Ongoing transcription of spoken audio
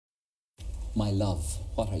My love,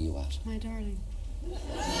 what are you at? My darling.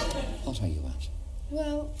 What are you at?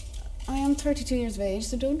 Well, I am 32 years of age,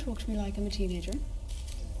 so don't talk to me like I'm a teenager.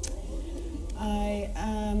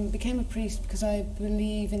 I became a priest because I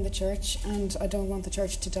believe in the church, and I don't want the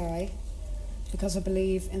church to die, because I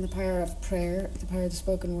believe in the power of prayer, the power of the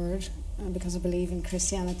spoken word, and because I believe in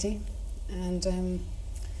Christianity. And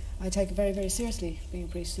I take it very, very seriously, being a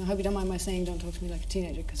priest. And I hope you don't mind my saying don't talk to me like a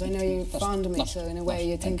teenager, because I know you're fond of me, so in a way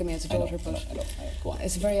you think of me as a daughter, but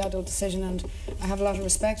it's a very adult decision, and I have a lot of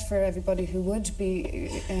respect for everybody who would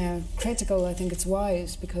be critical. I think it's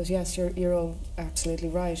wise, because yes, you're all absolutely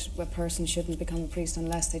right. A person shouldn't become a priest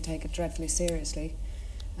unless they take it dreadfully seriously.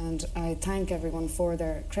 And I thank everyone for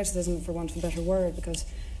their criticism, for want of a better word, because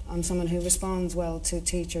I'm someone who responds well to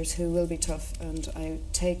teachers who will be tough, and I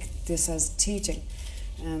take this as teaching.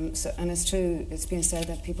 And it's true, it's been said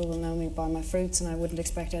that people will know me by my fruits, and I wouldn't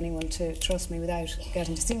expect anyone to trust me without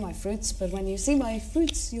getting to see my fruits, but when you see my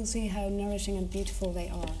fruits, you'll see how nourishing and beautiful they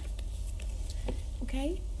are.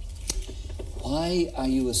 Okay? Why are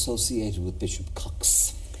you associated with Bishop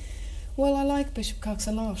Cox? Well, I like Bishop Cox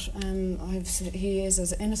a lot. He is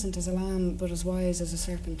as innocent as a lamb, but as wise as a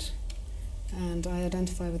serpent, and I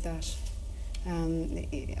identify with that.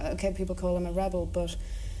 Okay, people call him a rebel, but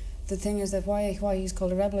the thing is that why he's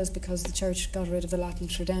called a rebel is because the church got rid of the Latin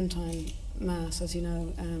Tridentine Mass, as you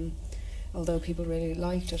know, although people really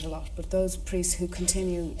liked it a lot. But those priests who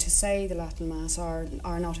continue to say the Latin Mass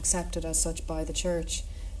are not accepted as such by the church.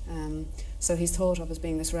 So he's thought of as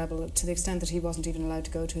being this rebel, to the extent that he wasn't even allowed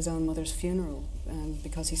to go to his own mother's funeral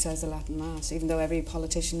because he says the Latin Mass, even though every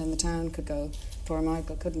politician in the town could go. Poor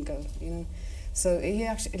Michael couldn't go, you know. So he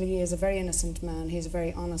actually is a very innocent man. He's a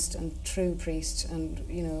very honest and true priest, and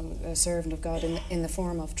you know, a servant of God in the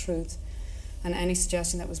form of truth. And any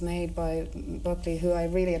suggestion that was made by Buckley, who I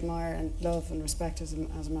really admire and love and respect as a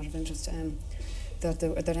matter of interest,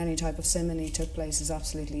 that any type of simony took place is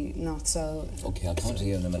absolutely not so. Okay, I'll come to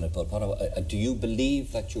you in a minute, but do you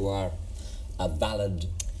believe that you are a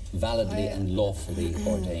validly and lawfully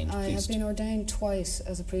ordained priest? I have been ordained twice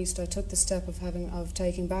as a priest. I took the step of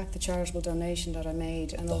taking back the charitable donation that I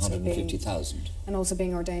made, and the also 150,000, and also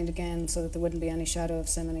being ordained again, so that there wouldn't be any shadow of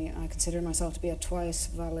simony. I consider myself to be a twice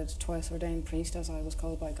valid, twice ordained priest, as I was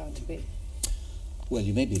called by God to be. Well,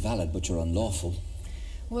 you may be valid, but you're unlawful.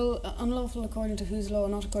 Well, unlawful according to whose law?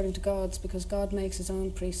 Not according to God's, because God makes his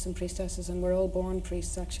own priests and priestesses, and we're all born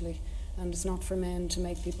priests actually, and it's not for men to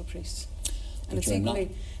make people priests. And it's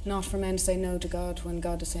equally not for men to say no to God when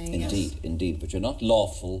God is saying yes. Indeed, but you're not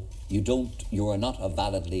lawful. You are not a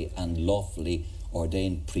validly and lawfully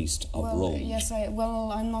ordained priest of Rome. Yes,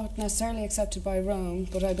 I'm not necessarily accepted by Rome,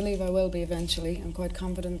 but I believe I will be eventually. I'm quite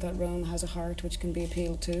confident that Rome has a heart which can be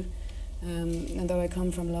appealed to, and that I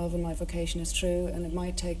come from love and my vocation is true, and it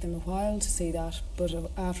might take them a while to see that, but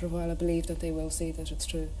after a while I believe that they will see that it's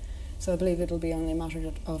true. So I believe it'll be only a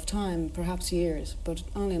matter of time, perhaps years, but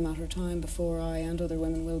only a matter of time before I and other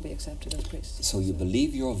women will be accepted as priests. So you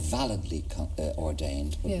believe you're validly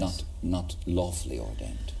ordained, but yes, not lawfully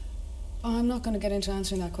ordained? I'm not going to get into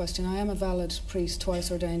answering that question. I am a valid priest,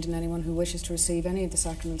 twice ordained, and anyone who wishes to receive any of the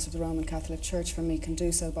sacraments of the Roman Catholic Church from me can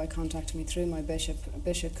do so by contacting me through my bishop,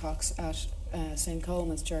 Bishop Cox, at St.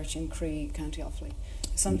 Coleman's Church in Cree, County Offaly.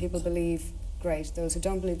 Some people believe, great. Those who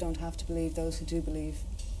don't believe don't have to believe. Those who do believe,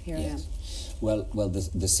 here I am. Well,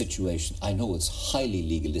 the situation, I know it's highly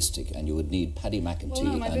legalistic, and you would need Paddy McEntee and Well,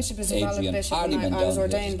 no, my bishop is a valid bishop, and I was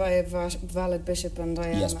ordained by a valid bishop, and I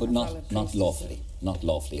am yes, but not lawfully. Not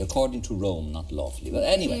lawfully. According to Rome, not lawfully. But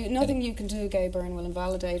anyway... Nothing you can do, Gay Byrne, will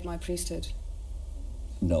invalidate my priesthood.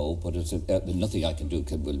 No, but it's nothing I can do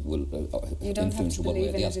will you don't have to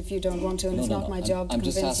believe in it if you don't want to, and it's not my job to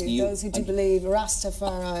convince you. Those who do believe,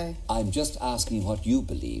 Rastafari. I'm just asking what you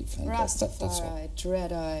believe. And Rastafari,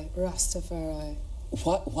 Dread-Eye, Rastafari.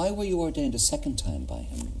 Why were you ordained a second time by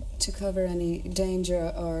him? To cover any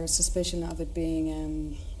danger or suspicion of it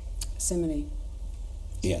being simony.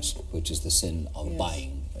 Yes, which is the sin of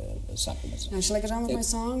buying sacraments. Now, shall I get on with my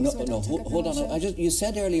song? Hold on. You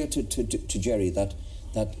said earlier to Jerry that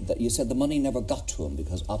you said the money never got to him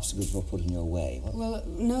because obstacles were put in your way. Well,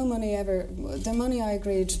 no money ever. The money I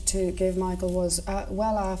agreed to give Michael was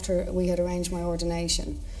well after we had arranged my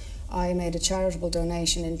ordination. I made a charitable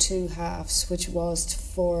donation in 2 halves, which was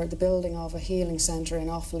for the building of a healing centre in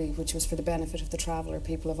Offaly, which was for the benefit of the traveller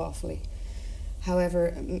people of Offaly.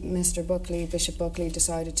 However, Mr. Buckley, Bishop Buckley,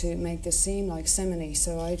 decided to make this seem like simony,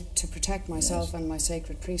 so I, to protect myself and my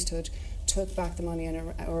sacred priesthood, took back the money,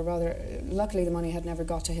 or rather, luckily the money had never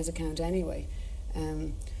got to his account anyway.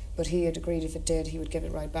 but he had agreed if it did, he would give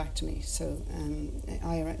it right back to me. So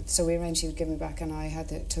so we arranged he would give me back, and I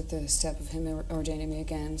took the step of him ordaining me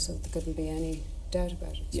again, so there couldn't be any doubt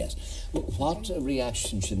about it. Yes. What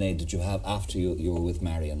reaction, Sinead, did you have after you were with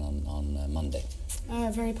Marion on Monday?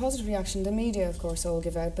 Very positive reaction. The media, of course, all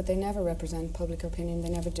give out, but they never represent public opinion. They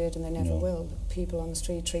never did, and they never will. People on the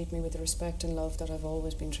street treat me with the respect and love that I've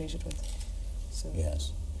always been treated with. So.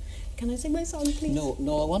 Yes. Can I sing my song, please?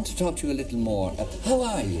 No, I want to talk to you a little more. How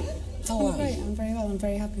are you? How are you? I'm very well. I'm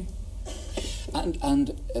very happy.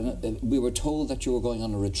 And we were told that you were going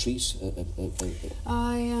on a retreat.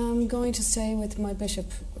 I am going to stay with my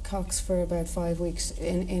Bishop Cox for about 5 weeks,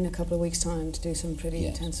 in a couple of weeks' time, to do some pretty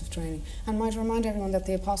intensive training. And might remind everyone that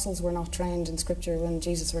the apostles were not trained in Scripture when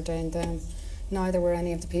Jesus ordained them. Neither were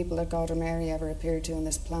any of the people that God or Mary ever appeared to on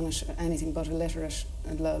this planet anything but illiterate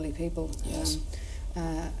and lowly people. Yes.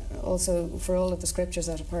 Also, for all of the scriptures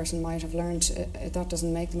that a person might have learned, that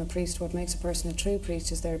doesn't make them a priest. What makes a person a true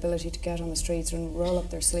priest is their ability to get on the streets and roll up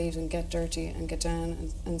their sleeves and get dirty and get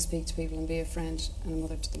down and speak to people and be a friend and a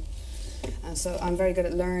mother to them. So I'm very good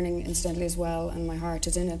at learning, incidentally, as well, and my heart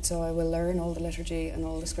is in it, so I will learn all the liturgy and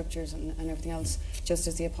all the scriptures and everything else, just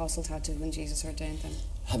as the apostles had to when Jesus ordained them.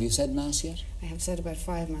 Have you said Mass yet? I have said about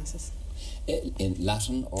 5 Masses. In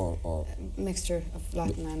Latin or? Mixture of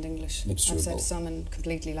Latin and English. Mixture I've said both. some in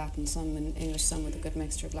completely Latin, some in English, some with a good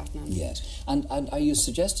mixture of Latin and English. Yes. And are you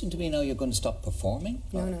suggesting to me now you're going to stop performing?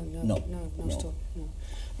 No, not at all. No.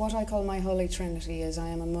 What I call my Holy Trinity is I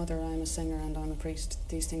am a mother, I am a singer, and I'm a priest.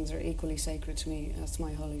 These things are equally sacred to me. That's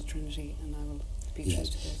my Holy Trinity, and I will be true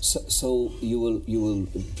to this. So you will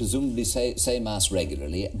presumably say Mass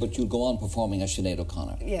regularly, but you'll go on performing as Sinead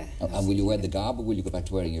O'Connor. Yeah. And will you wear the garb, or will you go back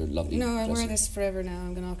to wearing your lovely No, I dresses? wear this forever now.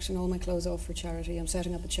 I'm going to auction all my clothes off for charity. I'm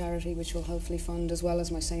setting up a charity which will hopefully fund, as well as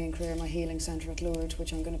my singing career, my healing centre at Lourdes,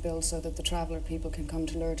 which I'm going to build so that the traveller people can come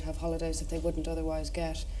to Lourdes to have holidays that they wouldn't otherwise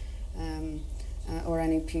get. Or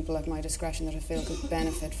any people at my discretion that I feel could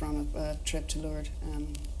benefit from a trip to Lourdes.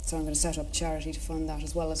 So I'm going to set up a charity to fund that,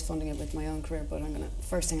 as well as funding it with my own career. But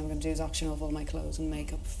first thing I'm going to do is auction off all my clothes and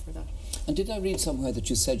makeup for that. And did I read somewhere that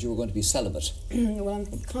you said you were going to be celibate? Well, I'm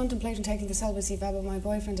contemplating taking the celibacy vow, but my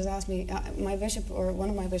boyfriend has asked me, my bishop, or one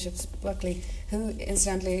of my bishops, Buckley, who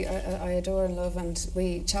incidentally I adore and love, and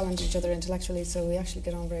we challenge each other intellectually, so we actually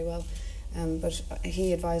get on very well. But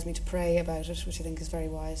he advised me to pray about it, which I think is very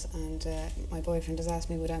wise, and my boyfriend has asked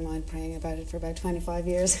me would I mind praying about it for about 25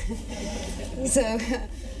 years. So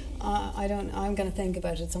I'm going to think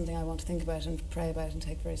about it. It's something I want to think about and pray about and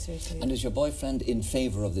take very seriously. And is your boyfriend in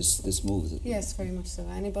favour of this move? Yes, very much so.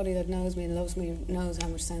 Anybody that knows me and loves me knows how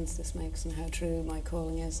much sense this makes and how true my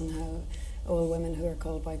calling is, and how all women who are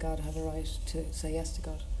called by God have a right to say yes to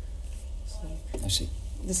God. So I see.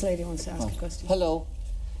 This lady wants to ask a question. Hello.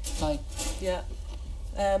 Hi. Yeah.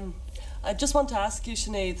 I just want to ask you,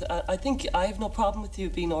 Sinead, I think I have no problem with you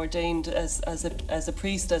being ordained as a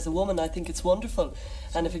priest, as a woman. I think it's wonderful.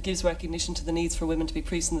 And if it gives recognition to the needs for women to be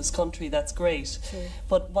priests in this country, that's great. Sure.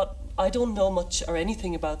 But I don't know much or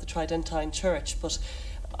anything about the Tridentine Church, but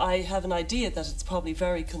I have an idea that it's probably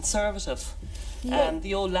very conservative.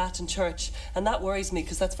 The old Latin Church, and that worries me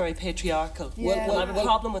because that's very patriarchal. Yeah. I have a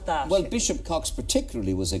problem with that. Well, Bishop Cox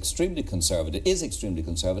particularly is extremely conservative,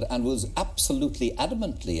 and was absolutely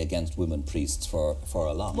adamantly against women priests for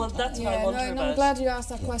a long time. Well, that's what I wonder about. I'm glad you asked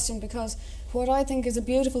that question, because what I think is a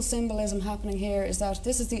beautiful symbolism happening here is that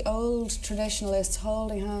this is the old traditionalists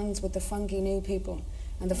holding hands with the funky new people,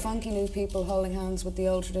 and the funky new people holding hands with the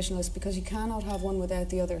old traditionalists, because you cannot have one without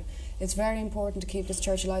the other. It's very important to keep this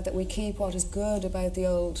church alive, that we keep what is good about the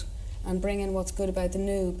old and bring in what's good about the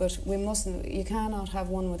new, but you cannot have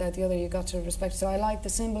one without the other. You've got to respect. So I like the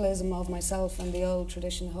symbolism of myself and the old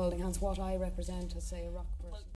tradition holding hands, what I represent as, say, a rock